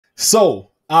So,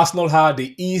 Arsenal had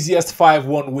the easiest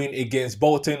 5-1 win against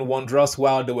Bolton Wanderers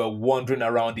while they were wandering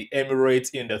around the Emirates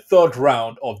in the third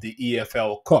round of the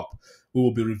EFL Cup. We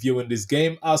will be reviewing this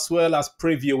game as well as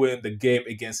previewing the game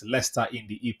against Leicester in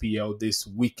the EPL this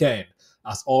weekend.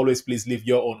 As always, please leave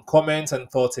your own comments and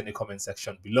thoughts in the comment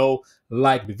section below.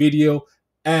 Like the video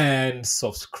and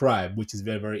subscribe, which is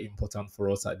very, very important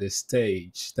for us at this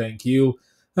stage. Thank you,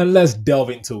 and let's delve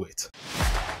into it.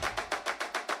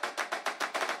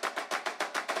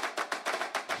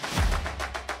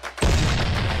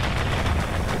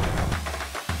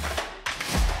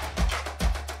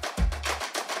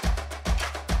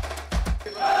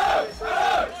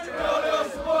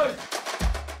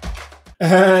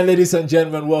 And ladies and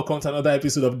gentlemen, welcome to another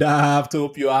episode of Daaaft.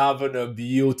 Hope you're having a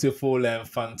beautiful and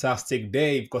fantastic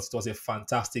day, because it was a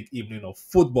fantastic evening of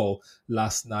football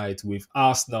last night with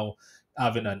Arsenal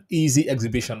having an easy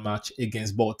exhibition match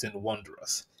against Bolton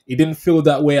Wanderers. It didn't feel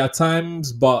that way at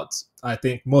times, but I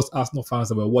think most Arsenal fans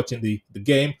that were watching the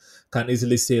game can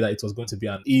easily say that it was going to be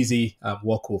an easy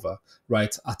walkover,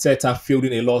 right? Arteta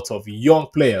fielding a lot of young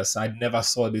players. I never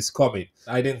saw this coming.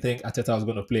 I didn't think Arteta was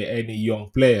going to play any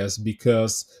young players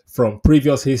because from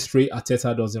previous history,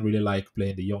 Arteta doesn't really like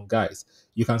playing the young guys.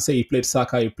 You can say he played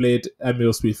Saka, he played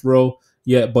Emile Smith-Rowe,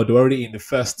 yeah, but they were already in the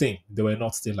first team. They were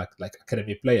not still like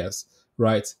academy players,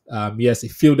 right? Yes, he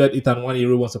fielded Ethan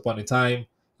Nwaneri once upon a time,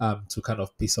 to kind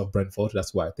of piss off Brentford.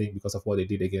 That's why I think, because of what they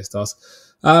did against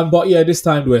us. But yeah, this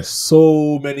time there were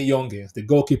so many youngins. The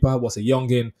goalkeeper was a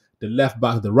youngin. The left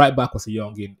back, the right back was a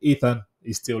youngin. Ethan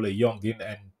is still a youngin,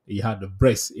 and he had the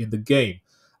brace in the game.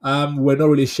 We're not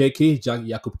really shaky.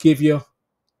 Jakub Kiwior,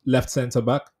 left centre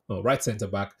back, no, right centre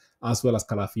back, as well as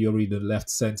Calafiori, the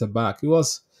left centre back. It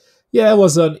was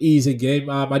an easy game.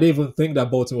 I didn't even think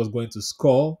that Bolton was going to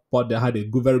score, but they had a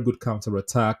very good counter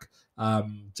attack.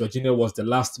 Jorginho was the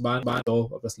last man,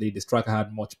 so obviously the striker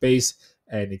had much pace,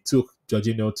 and it took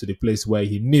Jorginho to the place where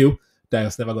he knew that he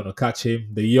was never going to catch him.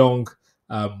 The young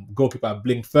goalkeeper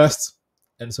blinked first,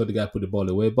 and so the guy put the ball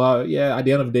away. But yeah, at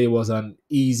the end of the day, it was an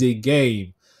easy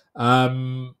game.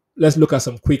 Let's look at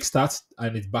some quick stats,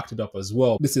 and it backed it up as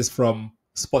well. This is from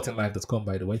sportinglife.com,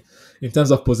 by the way. In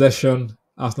terms of possession,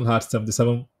 Arsenal had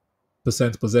 77%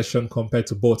 possession compared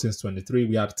to Bolton's 23.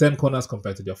 We had 10 corners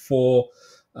compared to their 4.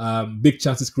 Big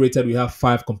chances created, we have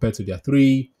 5 compared to their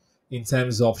 3. In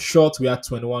terms of shots, we had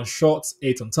 21 shots,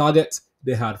 8 on target.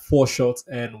 They had 4 shots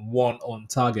and 1 on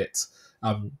target.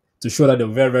 To show that they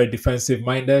were very, very defensive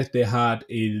minded, they had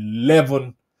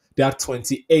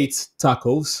 28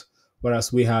 tackles,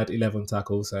 whereas we had 11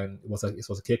 tackles, and it was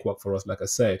a cakewalk for us, like I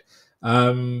said.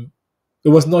 It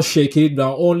was not shaky. The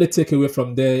only takeaway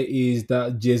from there is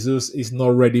that Jesus is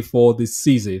not ready for this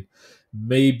season.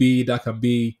 Maybe that can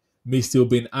be me still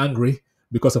being angry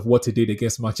because of what he did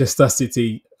against Manchester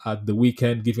City at the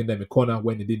weekend, giving them a corner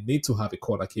when he didn't need to have a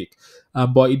corner kick.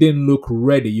 But he didn't look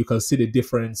ready. You can see the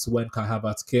difference when Kai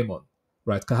Havertz came on.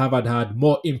 Right, Kai Havertz had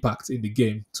more impact in the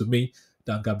game, to me,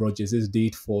 than Gabriel Jesus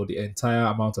did for the entire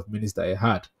amount of minutes that he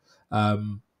had.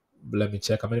 Let me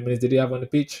check. How many minutes did he have on the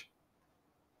pitch?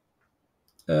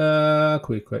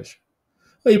 Quick question.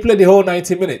 Well, he played the whole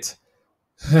 90 minutes.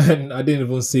 And I didn't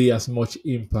even see as much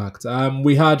impact. I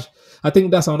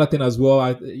think that's another thing as well.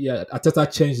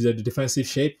 Arteta changed the defensive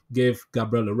shape, gave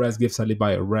Gabriel a rest, gave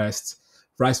Saliba a rest.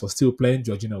 Rice was still playing,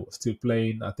 Jorginho was still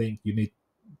playing. I think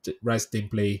Rice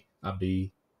didn't play at the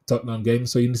Tottenham game,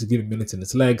 so you need to give him minutes in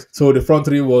his legs. So the front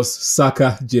three was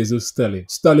Saka, Jesus, Sterling.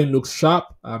 Sterling looks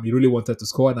sharp. He really wanted to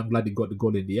score, and I'm glad he got the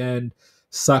goal in the end.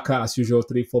 Saka, as usual,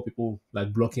 3-4 people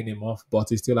like blocking him off, but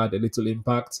he still had a little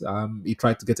impact. He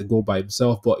tried to get a goal by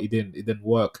himself, but it didn't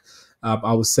work.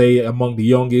 I would say among the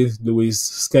youngest,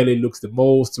 lewis-skelly looks the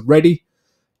most ready.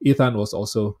 Ethan was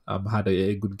also had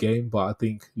a good game, but I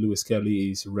think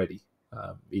lewis-skelly is ready.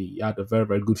 He had a very,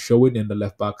 very good showing in the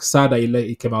left back. Sad that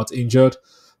he came out injured,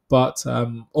 but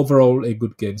overall a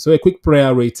good game. So a quick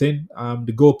prayer rating.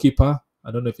 The goalkeeper,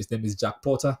 I don't know if his name is Jack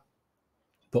Porter,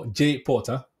 but Jay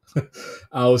Porter.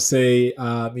 I would say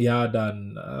he had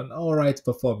an all right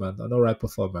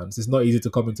performance. It's not easy to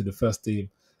come into the first team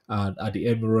and at the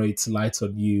Emirates, lights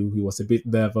on you. He was a bit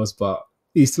nervous, but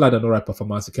he still had an all right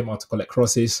performance. He came out to collect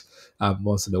crosses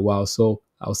once in a while. So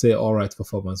I would say all right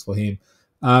performance for him.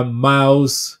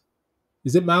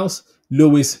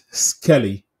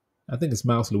 Lewis-skelly. I think it's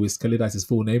Miles Lewis-skelly. That's his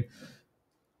full name.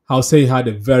 I'll say he had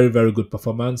a very, very good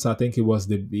performance. I think he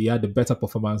had the better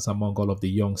performance among all of the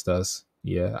youngsters.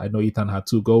 Yeah, I know Ethan had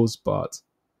 2 goals, but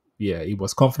yeah, he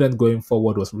was confident going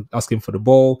forward, was asking for the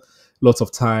ball lots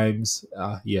of times.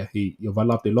 He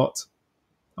overlapped a lot.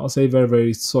 I'll say very,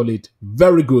 very solid,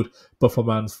 very good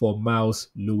performance for Miles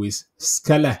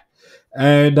Lewis-skelly.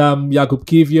 And Jakub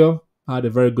Kivio had a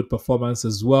very good performance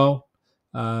as well.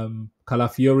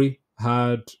 Calafiori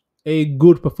had a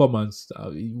good performance.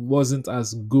 It wasn't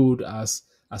as good as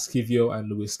Kivio and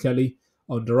lewis-skelly.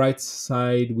 On the right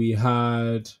side, we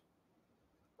had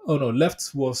oh no,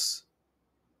 left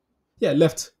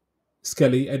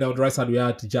Skelly, and on the right side we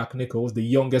had Jack Nichols, the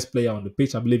youngest player on the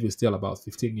pitch. I believe he's still about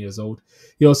 15 years old.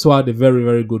 He also had a very,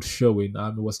 very good showing.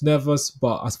 He was nervous,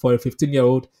 but as for a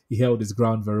 15-year-old, he held his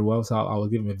ground very well. So I will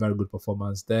give him a very good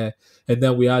performance there. And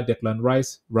then we had Declan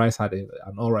Rice. Rice had an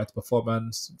all right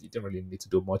performance. He didn't really need to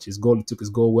do much. He took his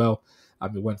goal well.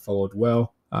 He went forward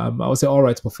well. I would say all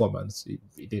right performance.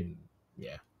 He didn't,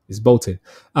 yeah. It's Bolton.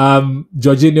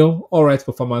 Jorginho, all right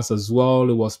performance as well.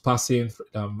 It was passing,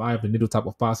 I have the needle type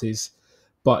of passes.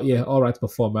 But yeah, all right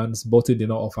performance. Bolton did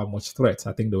not offer much threat.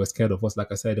 I think they were scared of us. Like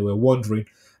I said, they were wandering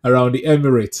around the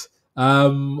Emirates.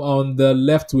 On the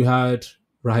left, we had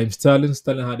Raheem Sterling.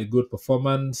 Sterling had a good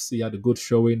performance. He had a good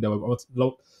showing. There were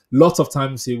lots of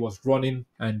times he was running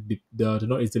and did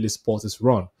not easily spot his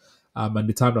run. And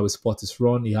the time that we spot his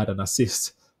run, he had an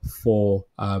assist for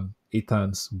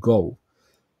Ethan's goal.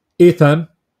 Ethan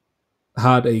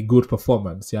had a good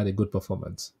performance. He had a good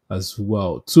performance as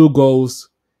well. 2 goals.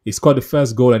 He scored the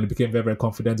first goal and he became very, very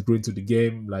confident going to the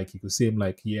game. Like you could see him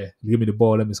like, yeah, give me the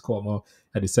ball, let me score more.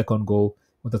 At the second goal,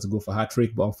 wanted to go for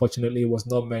hat-trick, but unfortunately it was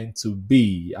not meant to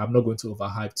be. I'm not going to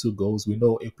overhype 2 goals. We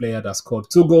know a player that scored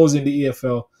 2 goals in the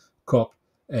EFL Cup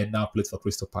and now plays for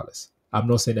Crystal Palace. I'm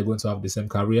not saying they're going to have the same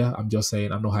career. I'm just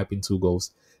saying I'm not hyping 2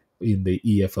 goals in the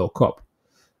EFL Cup.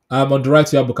 On the right,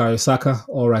 we have Bukayo Saka.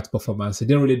 All right performance. He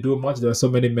didn't really do much. There were so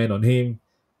many men on him.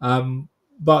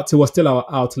 But he was still our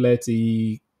outlet.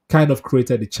 He kind of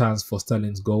created the chance for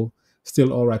Sterling's goal.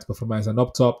 Still all right performance. And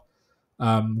up top,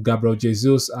 Gabriel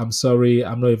Jesus. I'm sorry.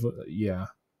 I'm not even... Yeah.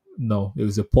 No, it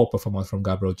was a poor performance from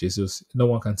Gabriel Jesus. No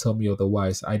one can tell me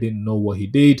otherwise. I didn't know what he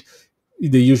did.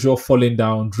 The usual falling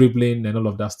down, dribbling, and all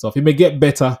of that stuff. He may get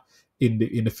better in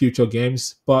the future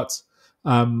games, but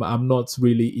I'm not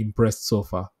really impressed so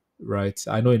far. Right,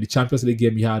 I know in the Champions League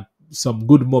game he had some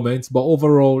good moments, but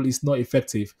overall it's not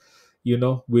effective. You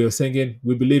know, we are singing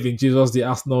 "We Believe in Jesus," the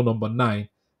Arsenal number 9,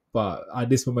 but at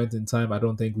this moment in time, I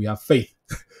don't think we have faith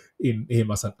in him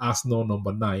as an Arsenal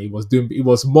number 9. It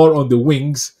was more on the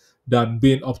wings than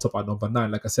being up top at number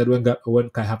 9. Like I said, when Kai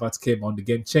Havertz came on, the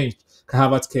game changed. Kai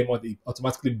Havertz came on, it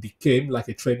automatically became like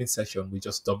a training session. We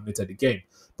just dominated the game,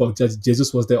 but just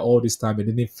Jesus was there all this time. It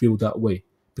didn't feel that way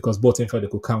because both teams felt they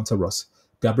could counter us.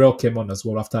 Gabriel came on as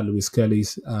well after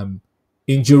lewis-skelly's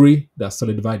injury that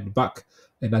solidified the back,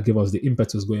 and that gave us the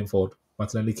impetus going forward.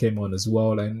 Martinelli came on as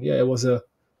well, and yeah, it was a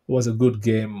good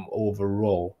game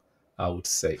overall, I would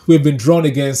say. We've been drawn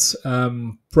against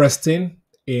Preston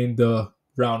in the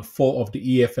round 4 of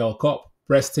the EFL Cup.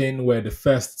 Preston were the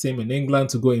first team in England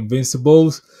to go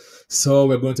invincibles, so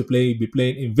we're going to be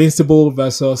playing Invincible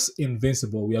versus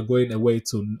Invincible. We are going away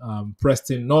to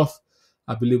Preston North.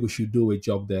 I believe we should do a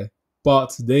job there.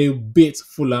 But they beat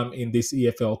Fulham in this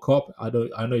EFL Cup. I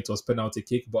know it was penalty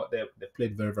kick, but they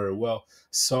played very, very well.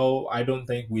 So I don't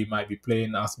think we might be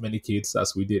playing as many kids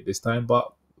as we did this time,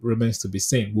 but remains to be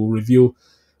seen. We'll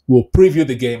preview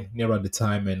the game nearer the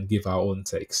time and give our own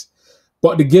takes.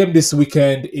 But the game this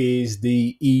weekend is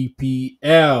the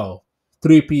EPL.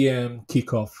 3 p.m.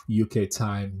 kickoff UK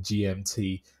time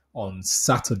GMT on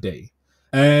Saturday.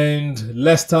 And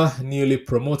Leicester, newly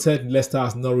promoted. Leicester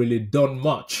has not really done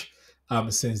much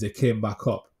since they came back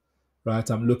up, right?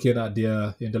 I'm looking at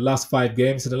in the last 5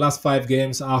 games. In the last 5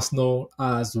 games, Arsenal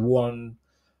has won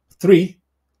 3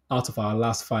 out of our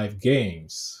last 5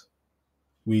 games.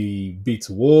 We beat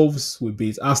Wolves, we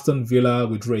beat Aston Villa,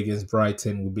 we drew against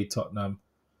Brighton, we beat Tottenham,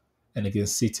 and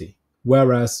against City.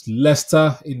 Whereas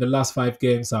Leicester, in the last 5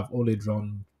 games, have only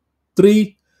drawn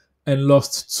 3 and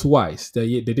lost twice.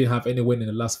 They didn't have any win in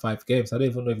the last 5 games. I don't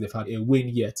even know if they've had a win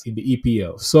yet in the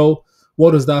EPL. So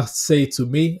what does that say to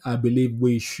me? I believe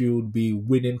we should be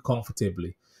winning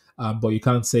comfortably, but you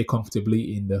can't say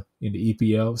comfortably in the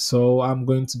EPL. So I'm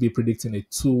going to be predicting a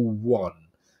 2-1.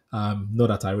 Not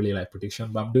that I really like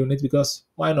prediction, but I'm doing it because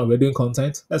why not? We're doing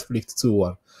content. Let's predict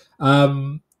 2-1.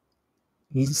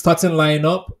 Starting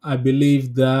lineup, I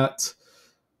believe that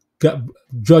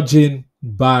judging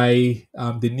by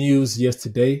the news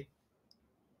yesterday,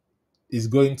 is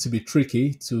going to be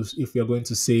tricky if we are going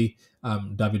to see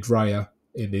David Raya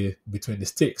between the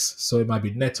sticks. So it might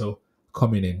be Neto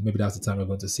coming in. Maybe that's the time we're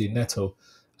going to see Neto.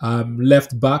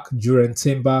 Left back, Jurgen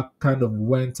Timber kind of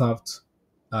went out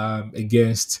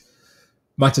against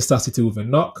Manchester City with a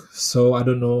knock. So I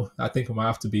don't know. I think it might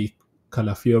have to be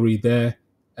Calafiori there,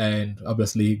 and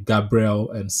obviously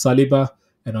Gabriel and Saliba.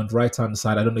 And on the right-hand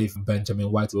side, I don't know if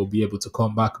Benjamin White will be able to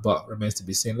come back, but remains to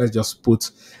be seen. Let's just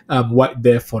put White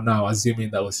there for now, assuming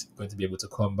that was going to be able to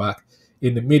come back.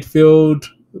 In the midfield,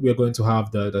 we are going to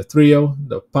have the trio,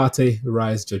 the Partey,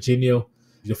 Rice, Jorginho.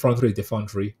 The front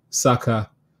three,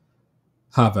 Saka,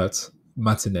 Havertz,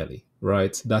 Martinelli,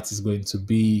 right? That is going to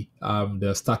be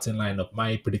the starting lineup,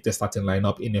 my predicted starting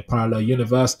lineup in a parallel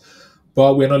universe.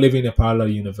 But we're not living in a parallel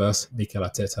universe. Mikel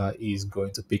Arteta is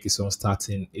going to pick his own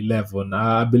starting 11.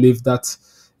 I believe that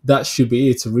should be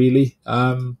it, really.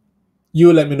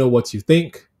 You let me know what you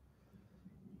think.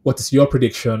 What is your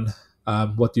prediction?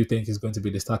 What do you think is going to be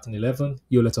the starting 11?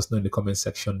 You let us know in the comment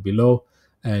section below.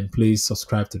 And please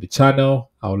subscribe to the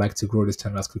channel. I would like to grow this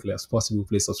channel as quickly as possible.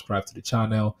 Please subscribe to the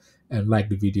channel and like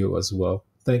the video as well.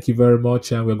 Thank you very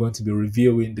much. And we're going to be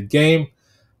reviewing the game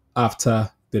after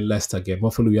the Leicester game.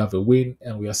 Hopefully we have a win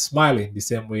and we are smiling the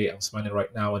same way I'm smiling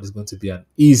right now, and it's going to be an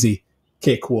easy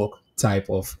cakewalk type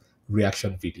of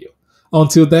reaction video.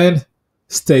 Until then,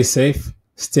 stay safe,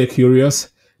 stay curious.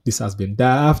 This has been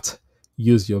Daaaft.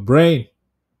 Use your brain.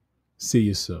 See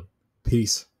you soon.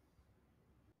 Peace.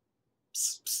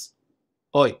 Psst, psst.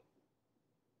 Oi.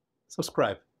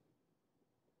 Subscribe.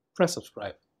 Press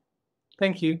subscribe.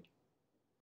 Thank you.